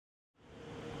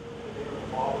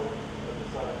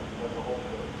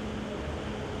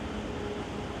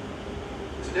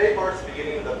Today marks the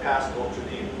beginning of the Paschal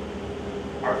Triduum,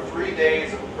 our 3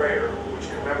 days of prayer which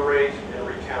commemorate and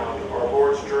recount our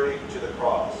Lord's journey to the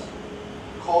cross,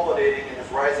 culminating in his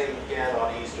rising again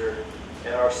on Easter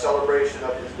and our celebration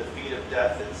of his defeat of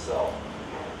death itself.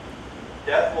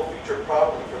 Death will feature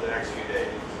prominently for the next few days,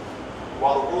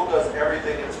 while the world does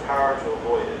everything in its power to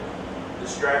avoid it,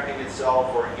 distracting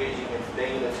itself or engaging in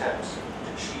vain attempts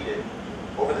to cheat it.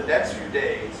 Over the next few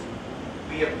days,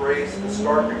 we embrace the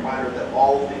stark reminder that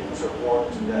all things are born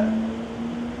to death.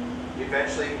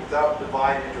 Eventually, without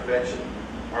divine intervention,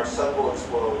 our sun will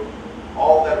explode.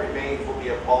 All that remains will be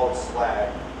a ball of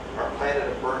slag, our planet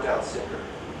a burnt-out cinder.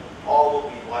 All will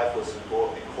be lifeless and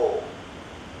cold.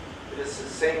 It is the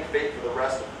same fate for the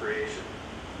rest of creation.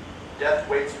 Death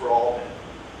waits for all men.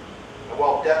 And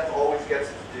while death always gets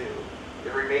its due,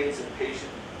 it remains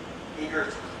impatient, eager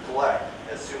to collect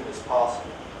as soon as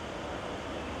possible.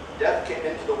 Death came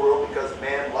into the world because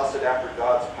man lusted after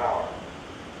God's power.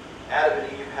 Adam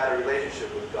and Eve had a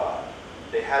relationship with God.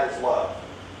 They had his love,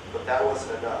 but that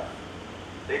wasn't enough.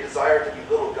 They desired to be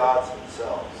little gods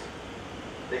themselves.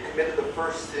 They committed the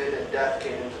first sin and death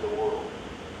came into the world.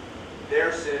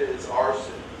 Their sin is our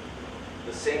sin,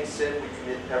 the same sin we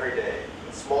commit every day,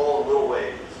 in small and little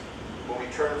ways, when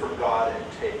we turn from God and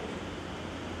take.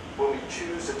 When we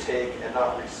choose to take and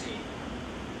not receive.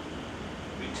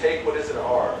 We take what isn't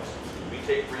ours. We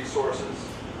take resources,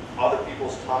 other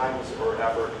people's times or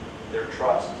effort, their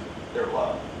trust, their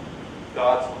love,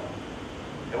 God's love.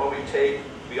 And when we take,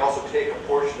 we also take a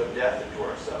portion of death into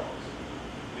ourselves.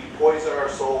 We poison our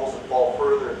souls and fall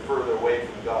further and further away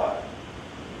from God.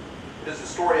 It is the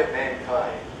story of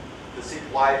mankind to seek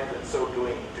life and so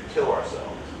doing to kill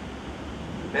ourselves.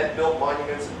 Men built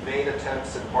monuments in vain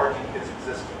attempts at marking his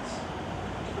existence,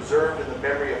 to preserve in the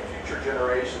memory of future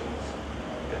generations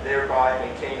and thereby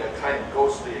maintain a kind of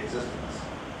ghostly existence.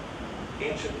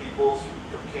 Ancient peoples,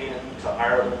 from Canaan to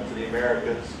Ireland to the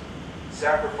Americas,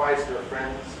 sacrificed their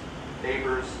friends,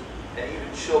 neighbors, and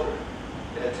even children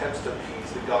in attempts to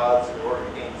appease the gods in order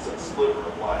to gain some sliver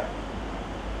of life.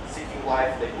 Seeking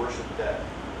life, they worshiped death.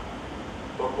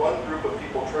 But one group of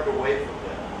people turned away from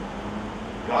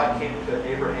them. God came to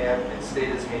Abraham and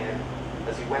stayed his hand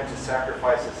as he went to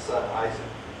sacrifice his son Isaac.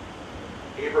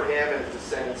 Abraham and his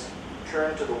descendants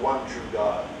turned to the one true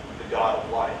God, the God of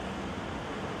life.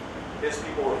 His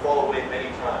people would fall away many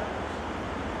times,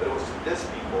 but it was to this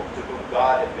people to whom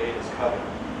God had made his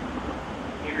covenant.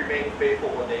 He remained faithful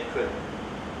when they couldn't.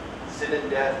 Sin and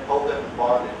death held them in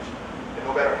bondage, and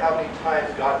no matter how many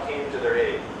times God came to their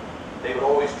aid, they would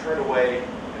always turn away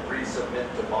and resubmit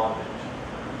to bondage.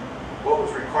 What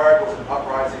was required was an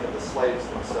uprising of the slaves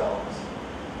themselves.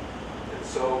 And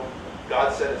so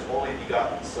God sent his only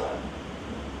begotten Son,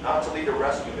 not to lead a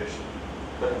rescue mission,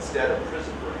 but instead a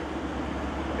prison break.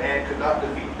 Man could not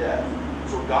defeat death,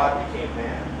 so God became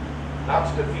man, not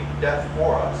to defeat death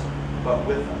for us, but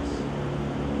with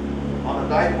us. On the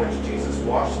night in which Jesus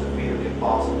washed the feet of the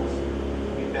apostles,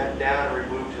 he bent down and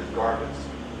removed his garments,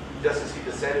 just as he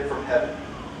descended from heaven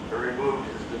and removed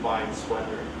his divine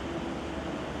splendor.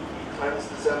 He cleansed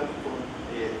them from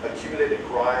the accumulated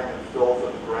grime and filth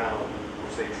of the ground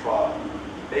which they trod,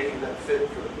 making them fit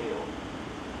for the meal.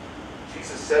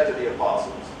 Jesus said to the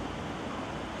apostles,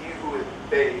 "He who is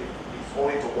bathed needs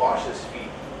only to wash his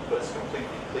feet, but is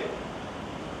completely clean."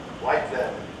 Like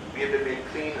them, we have been made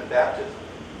clean in baptism,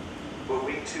 but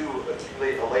we too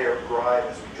accumulate a layer of grime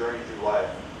as we journey through life.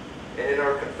 And in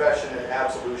our confession and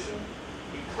absolution,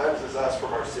 he cleanses us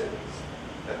from our sins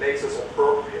and makes us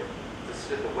appropriate to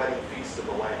sit at the wedding feast of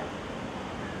the Lamb.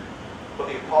 But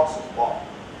the apostles balked.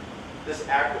 This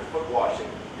act of foot washing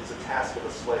is the task of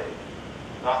a slave,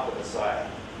 not the Messiah.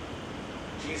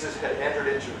 Jesus had entered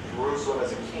into Jerusalem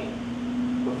as a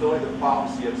king, fulfilling the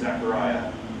prophecy of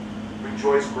Zechariah.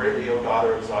 "Rejoice greatly, O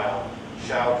daughter of Zion.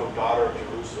 Shout, O daughter of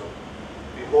Jerusalem.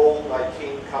 Behold, thy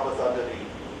king cometh unto thee.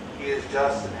 He is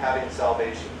just and having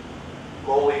salvation,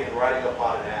 lowly and riding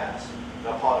upon an ass,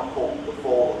 and upon a colt, the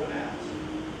foal of an ass."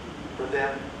 For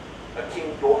them, a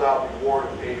king doled out reward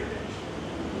and patronage.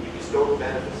 He bestowed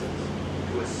benefices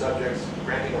to his subjects,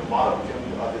 granting a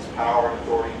modicum of his power and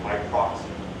authority by proxy.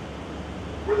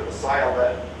 Where the Messiah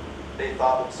led, they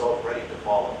thought themselves ready to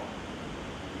follow.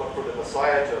 But for the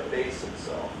Messiah to abase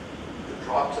himself, to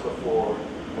drop to the floor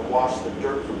and wash the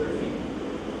dirt from their feet,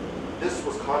 this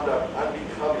was conduct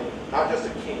unbecoming not just a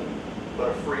king, but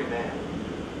a free man.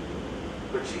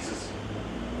 But Jesus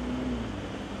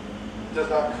does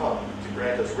not come to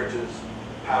grant us riches,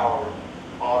 power,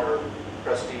 honor,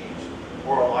 prestige,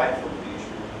 or a life of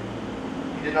leisure.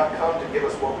 He did not come to give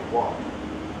us what we want.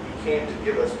 He came to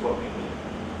give us what we need.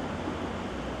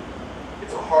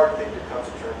 It's a hard thing to come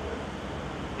to terms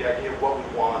with. The idea of what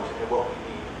we want and what we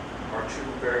need are two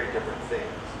very different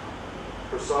things.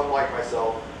 For some, like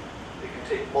myself, it can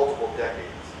take multiple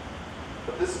decades.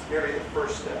 But this is merely the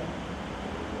first step.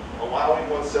 Allowing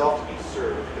oneself to be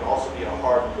served can also be a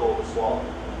hard pill to swallow.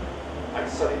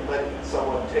 Like letting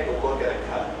someone take a look at a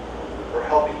cut, or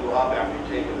helping you up after you've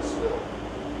taken a spill.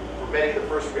 For many, the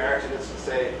first reaction is to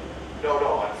say,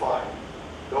 no, I'm fine.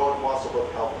 No one wants to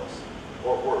look helpless,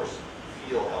 or worse,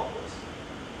 feel helpless.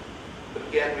 But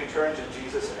again, we turn to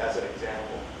Jesus as an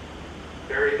example.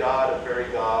 Very God of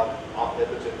very God,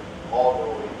 omnipotent,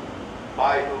 all-knowing,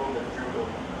 by whom and through whom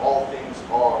all things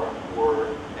are, were,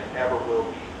 and ever will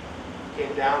be,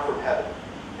 came down from heaven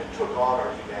and took on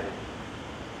our humanity.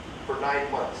 For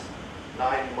 9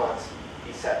 months,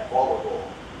 he sat vulnerable,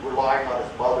 relying on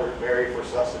his mother, Mary, for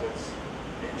sustenance,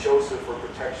 and Joseph for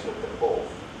protection of them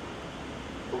both.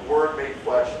 The Word made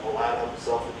flesh allowed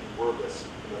himself to be wordless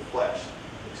in the flesh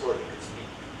until he could speak.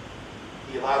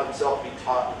 He allowed himself to be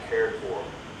taught and cared for.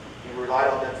 He relied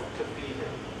on them to feed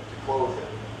him, to clothe him,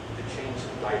 to change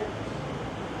his diapers.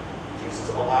 Jesus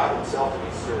allowed himself to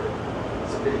be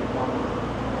served, submitting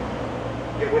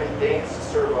humbly. Yet when he deigns to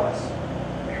serve us,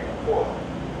 we recoil.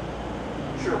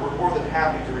 Sure, we're more than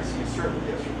happy to receive certain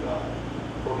gifts from God,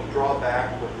 but we draw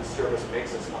back when this service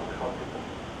makes us uncomfortable.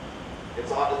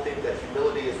 It's odd to think that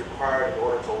humility is required in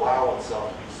order to allow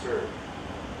oneself to be served.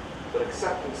 But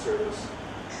accepting service,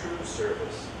 true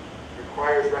service,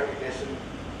 requires recognition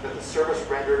that the service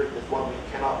rendered is one we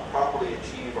cannot properly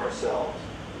achieve ourselves.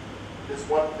 It is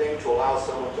one thing to allow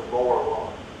someone to mow our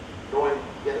lawn, knowing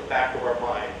in the back of our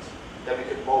minds that we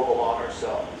could mow the lawn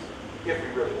ourselves, if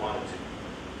we really wanted to.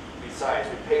 Besides,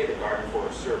 we pay the garden for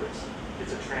a service.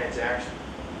 It's a transaction.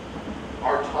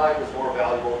 Our time is more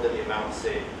valuable than the amount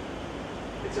saved.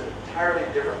 It's an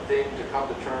entirely different thing to come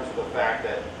to terms with the fact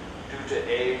that due to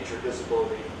age or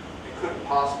disability, we couldn't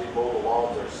possibly mow the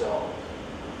lawns ourselves.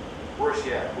 Worse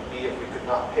yet would be if we could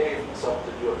not pay someone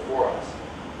to do it for us,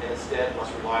 and instead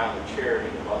must rely on the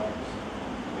charity of others.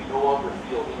 We no longer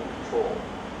feel in control.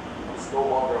 It's no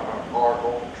longer on our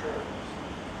own terms.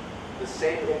 The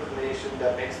same inclination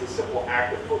that makes the simple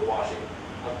act of foot washing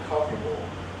uncomfortable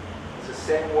is the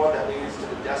same one that leads to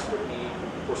the desperate need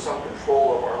for some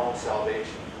control of our own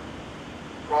salvation.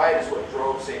 Pride is what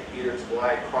drove St. Peter to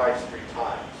deny Christ 3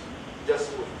 times, just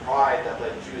as it was pride that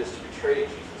led Judas to betray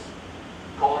Jesus,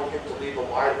 calling him to leave the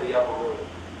light of the upper room,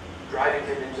 driving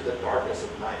him into the darkness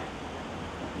of night.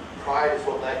 Pride is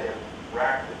what led him,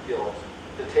 racked with guilt,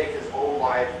 to take his own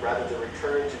life rather than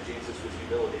return to Jesus with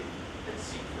humility and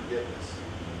seek forgiveness.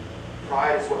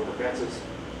 Pride is what prevents us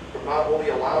from not only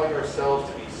allowing ourselves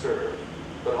to be served,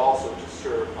 but also to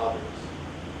serve others.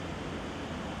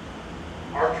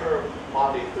 Our term,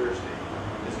 Maundy Thursday,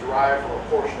 is derived from a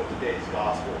portion of today's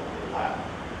Gospel in Latin.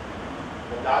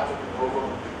 Mandatum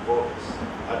novum vobis,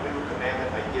 a new commandment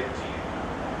I give to you.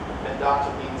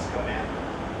 Mandatum means commandment.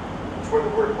 It's where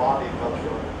the word Maundy comes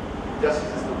from, just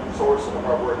as is the source of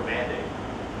our word mandate.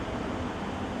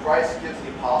 Christ gives the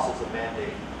apostles a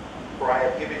mandate, for I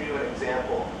have given you an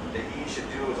example, that ye should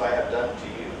do as I have done to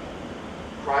you.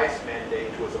 Christ's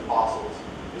mandate to his apostles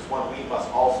is one we must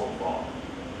also follow.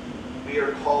 We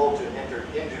are called to enter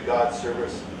into God's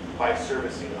service by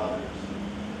servicing others.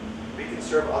 We can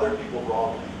serve other people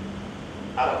wrongly,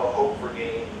 out of a hope for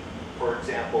gain, for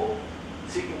example,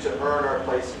 seeking to earn our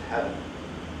place in heaven,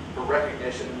 for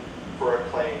recognition, for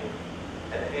acclaim,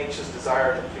 and an anxious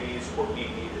desire to please or be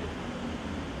needed.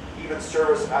 Even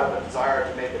service out of a desire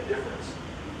to make a difference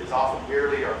is often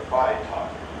merely our pride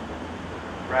talking.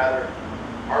 Rather,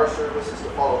 our service is to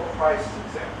follow Christ's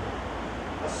example,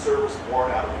 a service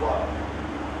born out of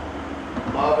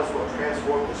love. Love is what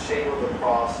transformed the shame of the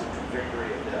cross into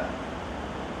victory of death.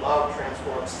 Love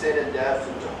transforms sin and death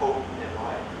into hope and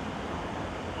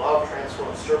life. Love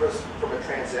transforms service from a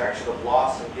transaction of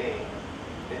loss and gain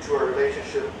into a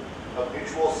relationship of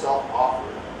mutual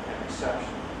self-offering and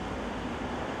reception.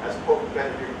 As Pope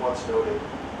Benedict once noted,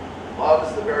 love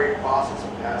is the very process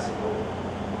of passing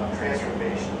over, of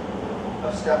transformation,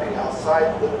 of stepping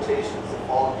outside the limitations of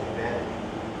fallen humanity,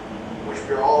 in which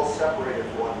we are all separated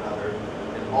from one another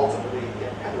and ultimately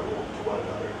impenetrable to one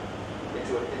another,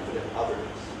 into an infinite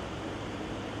otherness.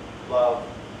 Love,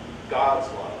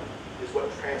 God's love, is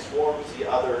what transforms the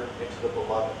other into the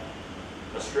beloved,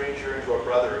 a stranger into a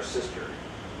brother or sister,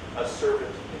 a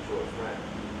servant into a friend.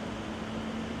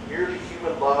 Merely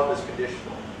human love is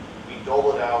conditional. We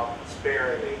dole it out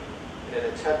sparingly in an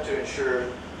attempt to ensure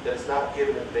that it's not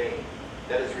given in vain,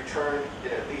 that is returned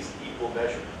in at least equal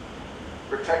measure,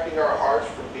 protecting our hearts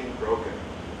from being broken.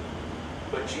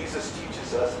 But Jesus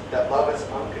teaches us that love is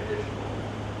unconditional.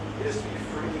 It is to be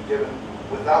freely given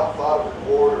without thought of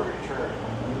reward or return.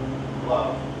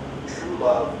 Love, true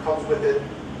love, comes with it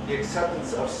the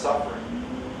acceptance of suffering.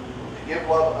 To give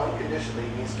love unconditionally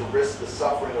means to risk the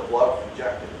suffering of love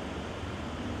rejected.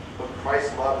 But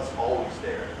Christ's love is always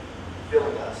there,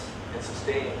 filling us and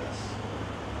sustaining us.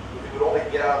 If we would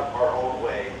only get out of our own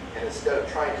way and instead of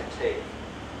trying to take,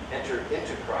 enter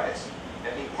into Christ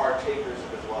and be partakers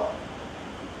of his love.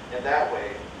 In that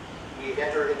way, we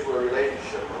enter into a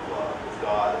relationship of love with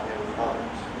God and with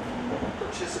others,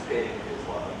 participating in his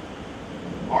love.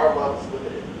 Our love is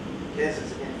limited. His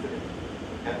is infinite.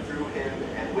 And through him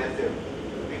and with him,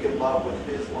 we can love with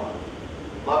his love,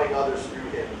 loving others through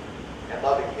him and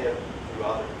loving him through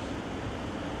others.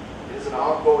 It is an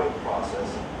ongoing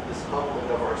process, this humbling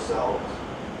of ourselves,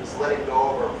 this letting go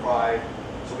of our pride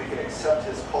so we can accept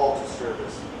his call to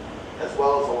service, as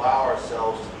well as allow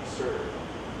ourselves to be served.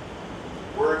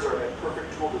 Words are an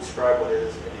imperfect tool to describe what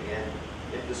is, in the end,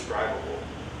 indescribable.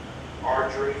 Our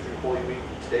journey through Holy Week,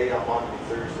 today on Maundy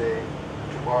Thursday,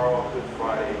 tomorrow on Good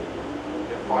Friday,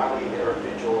 and finally in our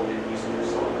vigil and Easter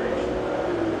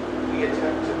celebration, we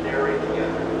attempt to narrate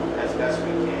together, as best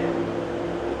we can,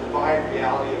 the divine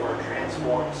reality of our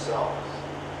transformed selves,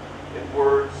 in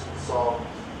words and songs,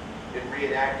 in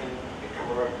reenacting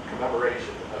and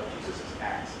commemoration of Jesus'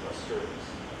 acts of service,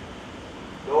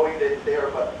 knowing that they are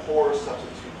but poor substitutes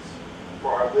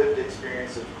for our lived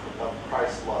experience of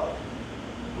Christ's love,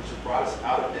 which has brought us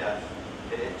out of death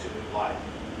and into new life.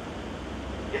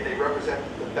 Yet they represent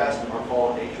the best our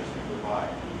fallen natures can provide.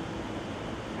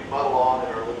 We muddle on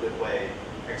in our limited way,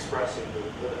 expressing the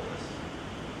limitless,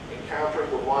 encountering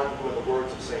the one who, in the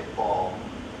words of St. Paul,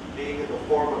 being in the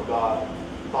form of God,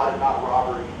 thought it not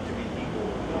robbery to be equal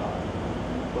with God,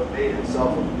 but made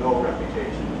himself of no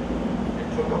reputation,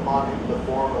 and took upon him the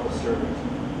form of a servant,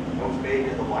 and was made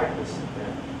in the likeness of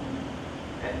men.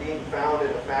 And being found in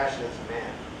a fashion as a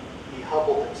man, he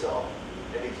humbled himself,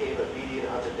 and became obedient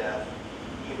unto death,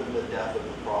 even the death of the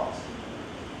cross.